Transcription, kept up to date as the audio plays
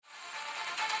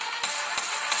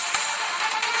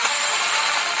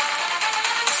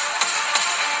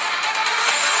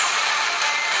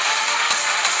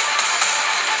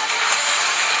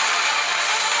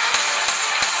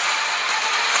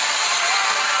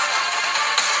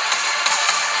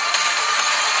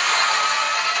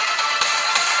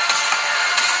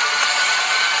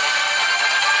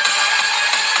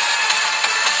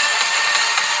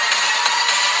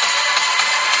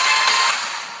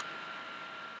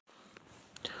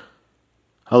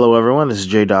Hello everyone, this is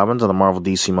Jay Dobbins on the Marvel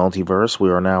DC Multiverse. We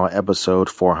are now at episode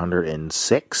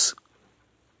 406.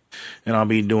 And I'll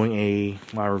be doing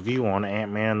my review on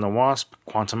Ant-Man and the Wasp: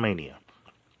 Quantumania.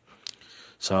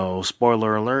 So,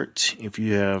 spoiler alert, if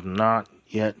you have not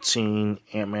yet seen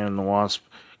Ant-Man and the Wasp: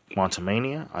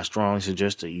 Quantumania, I strongly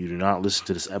suggest that you do not listen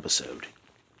to this episode.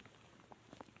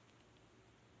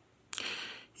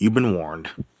 You've been warned.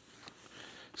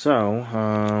 So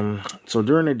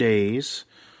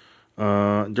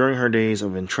during her days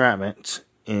of entrapment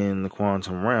in the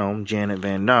quantum realm, Janet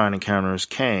Van Dyne encounters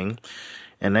Kang,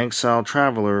 an exiled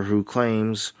traveler who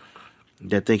claims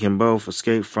that they can both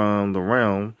escape from the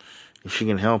realm if she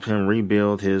can help him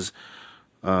rebuild his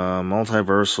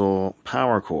multiversal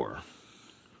power core.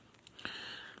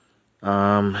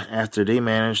 After they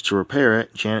manage to repair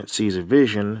it, Janet sees a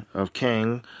vision of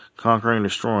Kang conquering and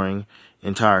destroying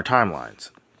entire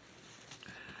timelines.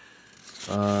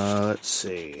 Let's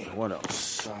see, what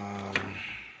else?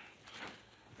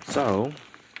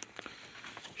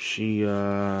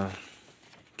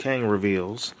 Kang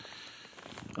reveals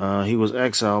he was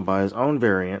exiled by his own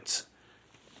variants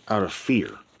out of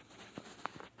fear,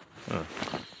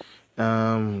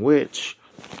 which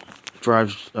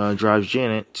drives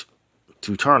Janet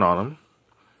to turn on him.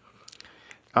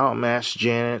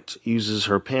 Janet uses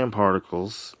her pin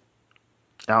particles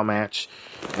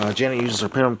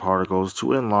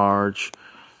to enlarge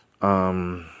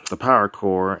the power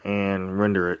core and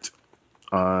render it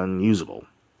unusable.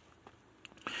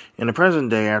 In the present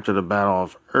day, after the Battle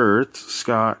of Earth,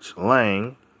 Scott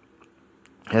Lang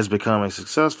has become a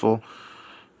successful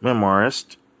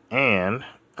memoirist and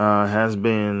has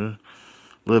been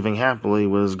living happily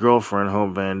with his girlfriend,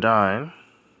 Hope Van Dyne.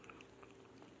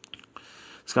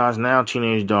 Scott's now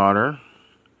teenage daughter,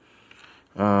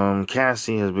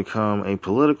 Cassie, has become a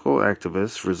political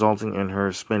activist, resulting in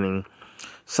her spending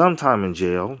some time in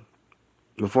jail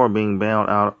before being bailed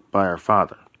out by her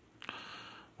father.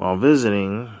 While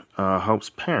visiting Hope's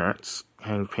parents,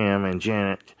 Hank Pym and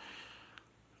Janet,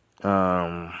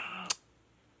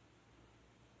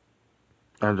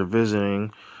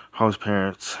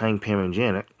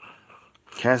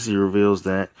 Cassie reveals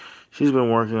that she's been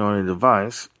working on a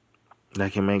device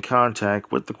that can make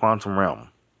contact with the quantum realm.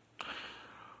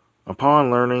 Upon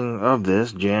learning of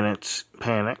this, Janet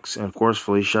panics and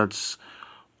forcefully shuts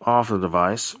off the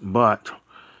device, but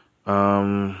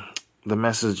the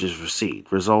message is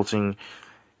received, resulting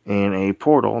in a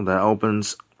portal that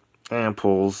opens and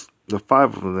pulls the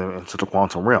five of them into the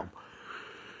quantum realm.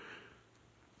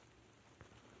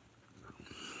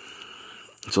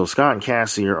 So Scott and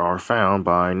Cassie are found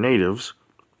by natives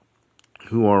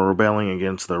who are rebelling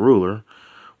against the ruler,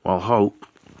 while Hope,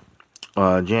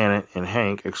 Janet, and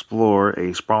Hank explore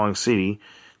a sprawling city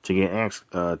to get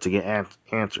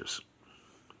answers.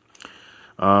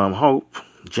 Hope,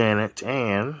 Janet,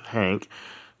 and Hank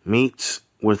meet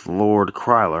with Lord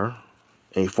Kryler,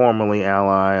 a formerly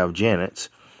ally of Janet's,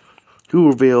 who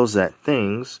reveals that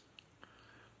things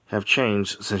have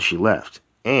changed since she left,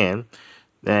 and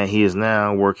that he is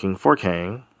now working for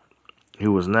Kang,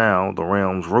 who is now the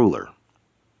realm's ruler.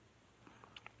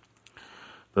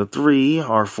 The three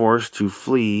are forced to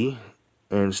flee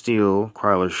and steal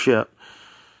Kryler's ship.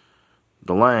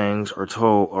 The Langs are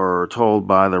told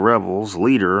by the rebels'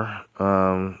 leader,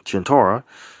 Chintora,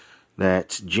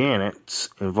 that Janet's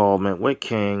involvement with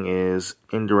Kang is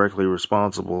indirectly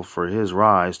responsible for his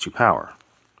rise to power.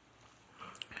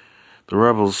 The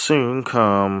rebels soon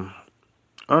come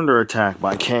under attack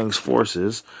by Kang's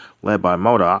forces, led by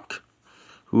MODOK,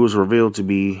 who is revealed to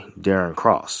be Darren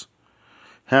Cross,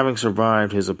 having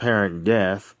survived his apparent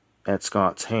death at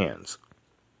Scott's hands.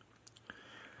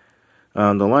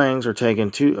 The Langs are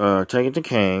taken to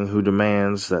Kang, who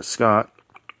demands that Scott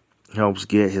helps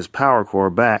get his power core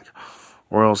back,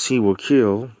 or else he will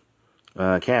kill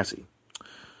Cassie.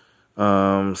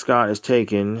 Scott is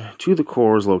taken to the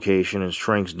core's location and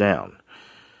shrinks down.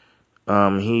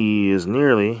 He is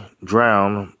nearly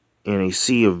drowned in a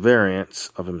sea of variants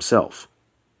of himself.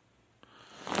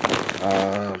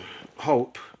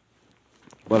 Hope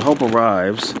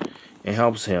arrives and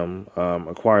helps him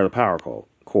acquire the power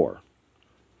core.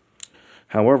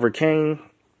 However, Kang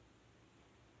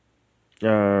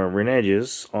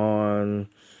reneges on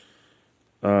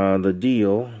the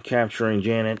deal, capturing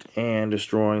Janet and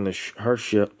destroying her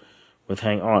ship with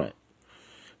Hank on it.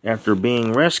 After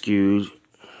being rescued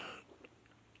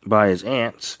by his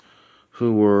aunts,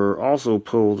 who were also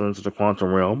pulled into the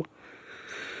quantum realm,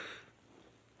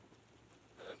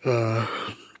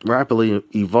 rapidly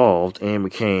evolved and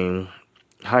became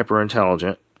hyper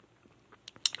intelligent.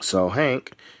 So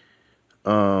Hank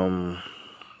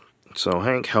So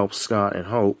Hank helps Scott and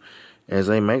Hope as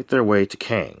they make their way to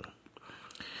Kang.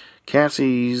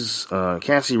 Cassie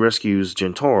rescues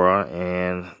Gentora,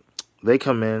 and they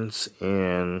commence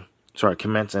an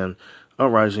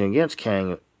uprising against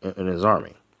Kang and his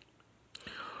army.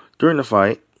 During the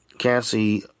fight,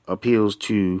 Cassie appeals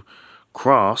to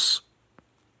Cross's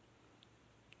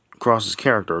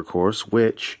character, of course,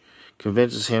 which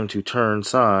convinces him to turn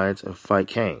sides and fight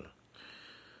Kang,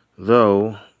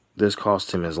 though this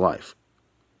cost him his life.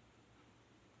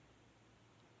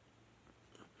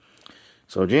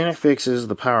 So Janet fixes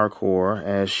the power core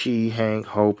as she, Hank,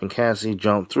 Hope, and Cassie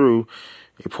jump through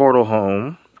a portal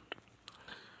home,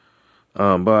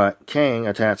 but Kang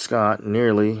attacks Scott,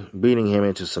 nearly beating him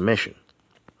into submission.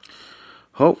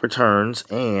 Hope returns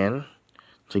and,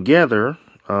 together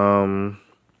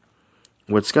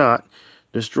with Scott,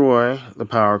 destroy the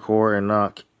power core and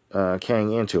knock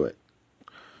Kang into it,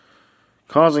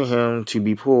 causing him to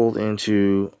be pulled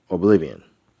into oblivion.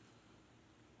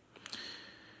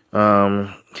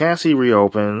 Cassie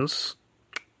reopens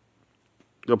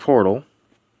the portal,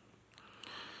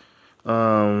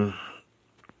 and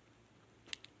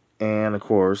of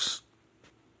course,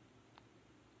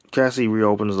 Cassie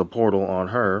reopens the portal on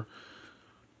her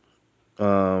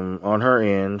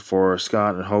end for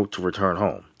Scott and Hope to return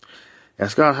home.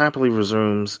 As Scott happily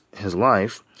resumes his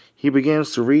life, he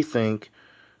begins to rethink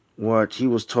what he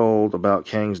was told about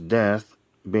Kang's death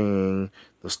being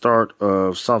the start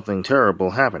of something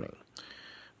terrible happening,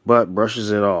 but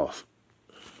brushes it off.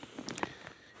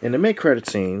 In the mid-credit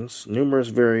scenes, numerous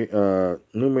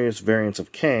variants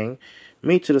of Kang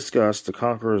meet to discuss the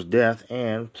Conqueror's death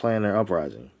and plan their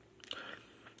uprising.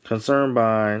 Concerned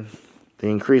by the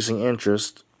increasing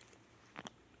interest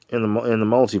in the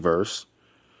multiverse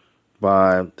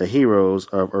by the heroes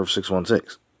of Earth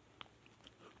 616.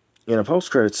 In another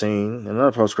post-credit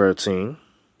scene,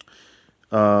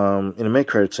 in the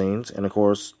mid-credit scenes, and of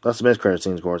course, that's the mid-credit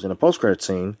scenes, of course. In a post-credit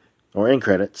scene, or in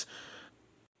credits,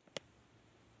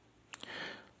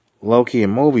 Loki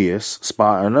and Mobius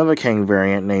spot another Kang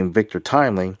variant named Victor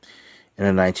Timely in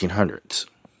the 1900s.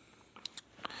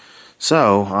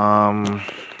 So,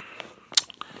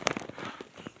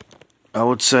 I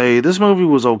would say this movie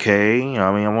was okay.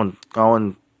 I mean,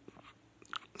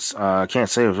 I can't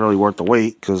say it was really worth the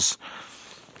wait, because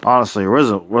honestly, it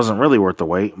wasn't really worth the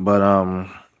wait, but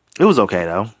it was okay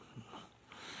though.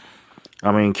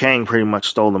 I mean, Kang pretty much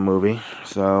stole the movie,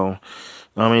 so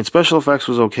I mean, special effects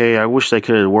was okay. I wish they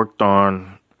could have worked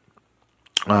on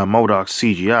MODOK's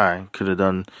CGI. Could have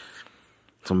done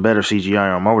some better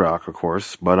CGI on MODOK, of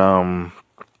course, but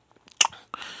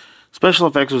special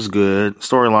effects was good.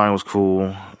 Storyline was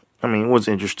cool. I mean, it was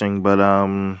interesting, but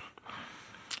I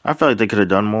felt like they could have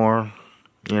done more.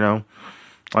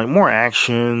 Like more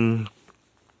action,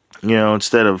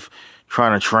 instead of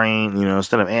trying to train,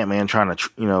 instead of Ant-Man trying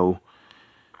to,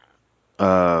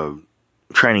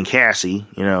 training Cassie,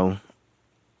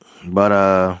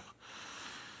 But,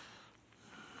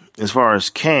 as far as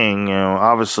Kang,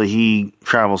 obviously he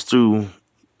travels through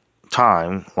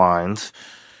timelines.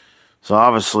 So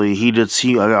obviously he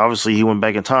went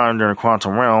back in time during the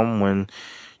Quantum Realm when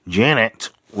Janet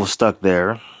was stuck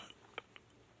there.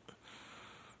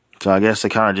 So I guess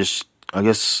it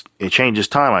changes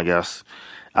time, I guess.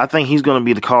 I think he's going to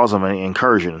be the cause of an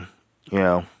incursion,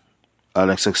 a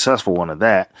successful one at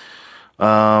that.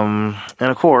 And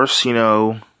of course,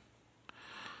 oh,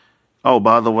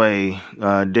 by the way,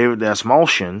 David S.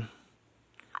 Malshin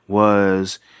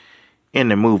was in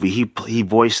the movie. He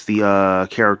voiced the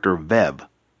character Veb,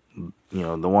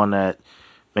 the one that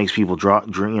makes people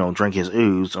drink his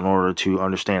ooze in order to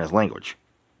understand his language.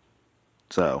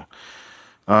 So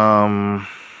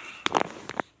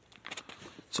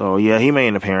yeah, he made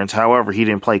an appearance. However, he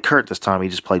didn't play Kurt this time. He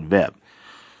just played Veb.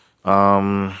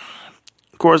 Of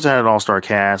course, it had an all-star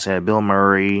cast. It had Bill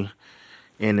Murray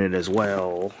in it as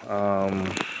well.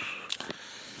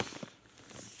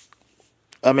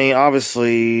 I mean,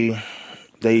 obviously,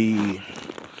 they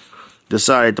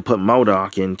decided to put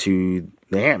MODOK into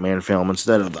the Ant-Man film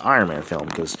instead of the Iron Man film,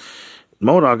 because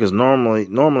MODOK is normally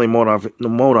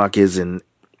MODOK is an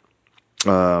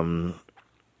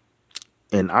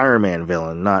Iron Man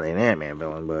villain, not an Ant-Man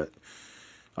villain, but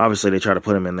obviously they try to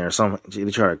put him in there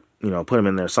put him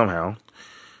in there somehow.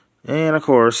 And of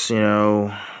course,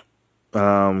 Kang,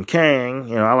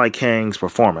 I like Kang's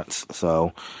performance.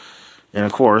 So, and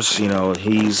of course,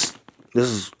 this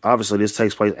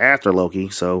takes place after Loki.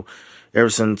 So,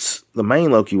 ever since the main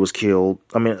Loki was killed,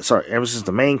 ever since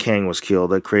the main Kang was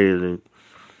killed, that created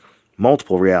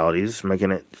multiple realities, making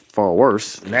it far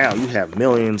worse. Now you have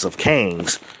millions of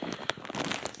Kangs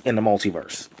in the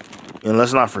multiverse. and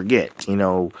let's not forget,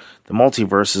 the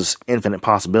multiverse is infinite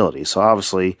possibilities. So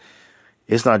obviously,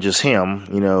 it's not just him.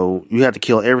 You have to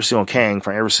kill every single Kang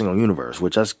from every single universe,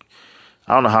 which I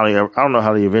don't know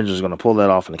how the Avengers are going to pull that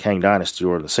off in the Kang Dynasty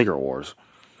or the Secret Wars.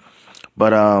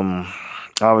 But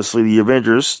obviously, the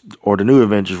Avengers, or the new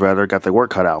Avengers rather, got their work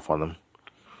cut out for them.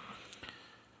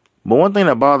 But one thing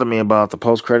that bothered me about the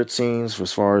post-credit scenes,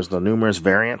 as far as the numerous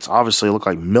variants, obviously it looked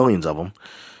like millions of them.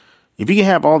 If you can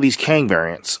have all these Kang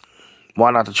variants, why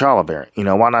not the T'Challa variant?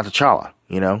 Why not T'Challa?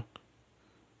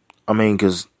 I mean,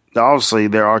 because obviously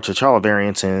there are T'Challa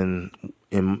variants in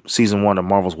season 1 of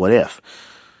Marvel's What If.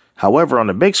 However, on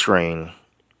the big screen,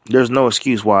 there's no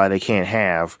excuse why they can't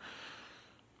have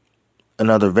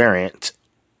another variant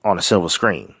on a silver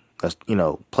screen that's,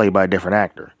 played by a different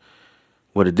actor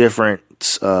with a different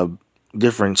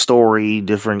story,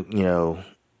 different,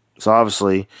 so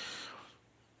obviously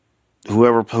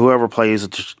whoever plays,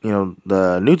 the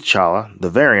new T'Challa, the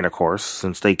variant, of course,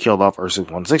 since they killed off Earth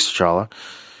 616 T'Challa,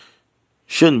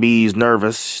 shouldn't be as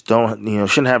nervous,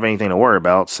 shouldn't have anything to worry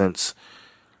about, since,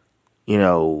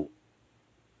 you're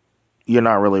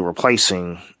not really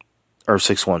replacing Earth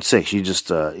 616. You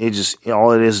just,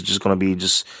 all it is just going to be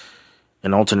just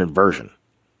an alternate version,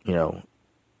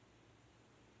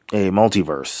 a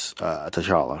multiverse,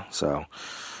 T'Challa. So,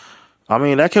 I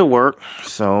mean, that could work.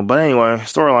 So, but anyway,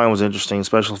 storyline was interesting.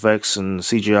 Special effects and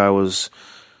CGI was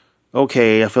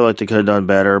okay. I feel like they could have done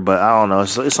better, but I don't know.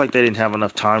 It's like they didn't have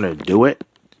enough time to do it.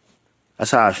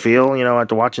 That's how I feel,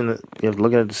 after watching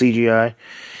looking at the CGI.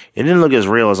 It didn't look as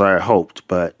real as I had hoped,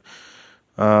 but,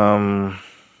 now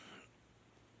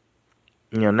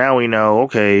we know,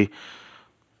 okay.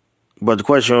 But the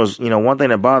question was, one thing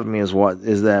that bothered me is why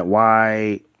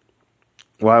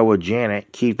would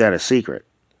Janet keep that a secret?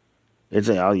 It's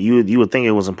you would think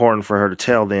it was important for her to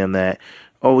tell them that,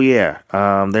 oh yeah,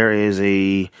 there is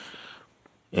a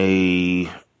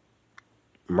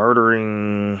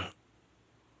murdering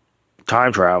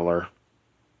time traveler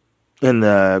in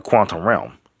the quantum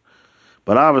realm.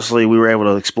 But obviously we were able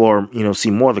to explore, see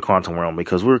more of the quantum realm,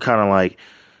 because we were kind of like,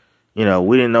 we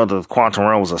didn't know the quantum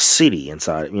realm was a city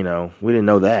inside. We didn't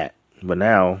know that. But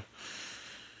now,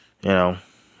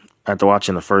 after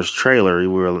watching the first trailer,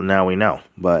 now we know.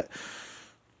 But,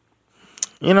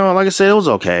 like I said, it was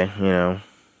okay,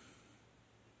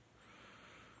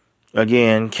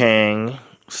 Again, Kang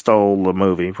stole the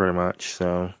movie, pretty much.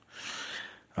 So,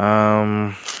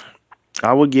 I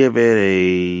would give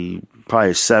it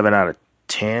probably a 7 out of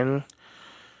 10.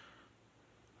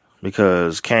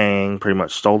 Because Kang pretty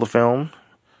much stole the film.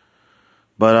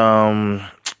 But,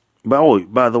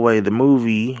 by the way, the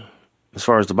movie, as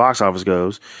far as the box office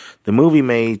goes, the movie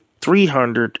made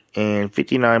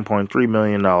 $359.3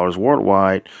 million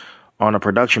worldwide on a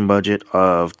production budget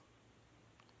of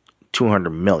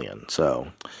 $200 million. So,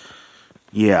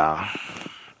 yeah.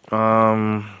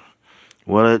 Will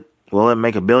it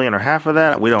make $1 billion or half of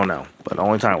that? We don't know, but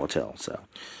only time will tell. So,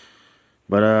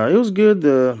 but it was good.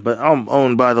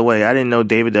 By the way, I didn't know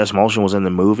David Dastmalchian was in the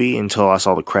movie until I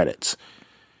saw the credits,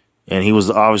 and he was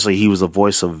the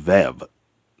voice of Vev,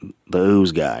 the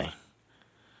Ooze guy.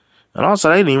 And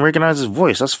also, I didn't even recognize his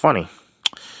voice. That's funny.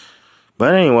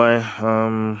 But anyway,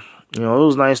 it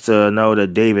was nice to know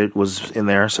that David was in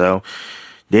there. So,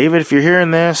 David, if you're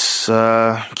hearing this,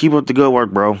 keep up the good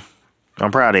work, bro.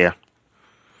 I'm proud of you.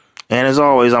 And as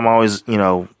always, I'm honored.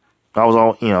 I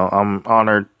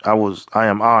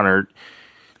am honored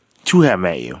to have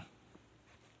met you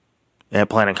at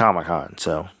Planet Comic-Con.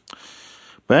 So,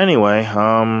 but anyway,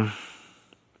 I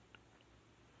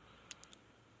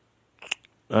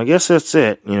guess that's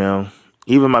it.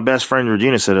 Even my best friend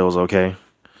Regina said it was okay.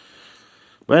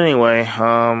 But anyway,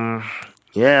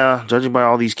 yeah, judging by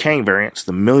all these Kang variants,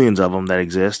 the millions of them that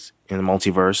exist in the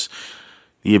multiverse,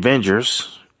 the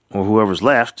Avengers, or whoever's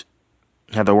left,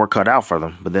 had their work cut out for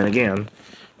them. But then again,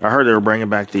 I heard they were bringing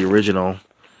back the original,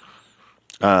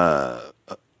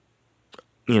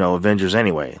 Avengers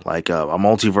anyway. Like a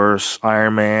multiverse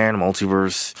Iron Man,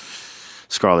 multiverse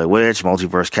Scarlet Witch,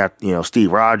 multiverse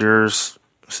Steve Rogers.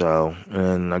 So,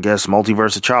 and I guess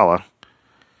multiverse T'Challa.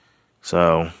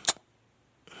 So,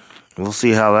 we'll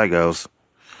see how that goes.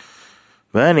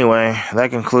 But anyway, that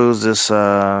concludes this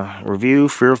review.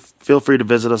 Feel free to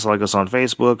visit us, like us on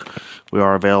Facebook. We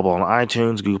are available on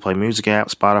iTunes, Google Play Music app,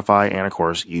 Spotify, and of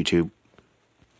course, YouTube.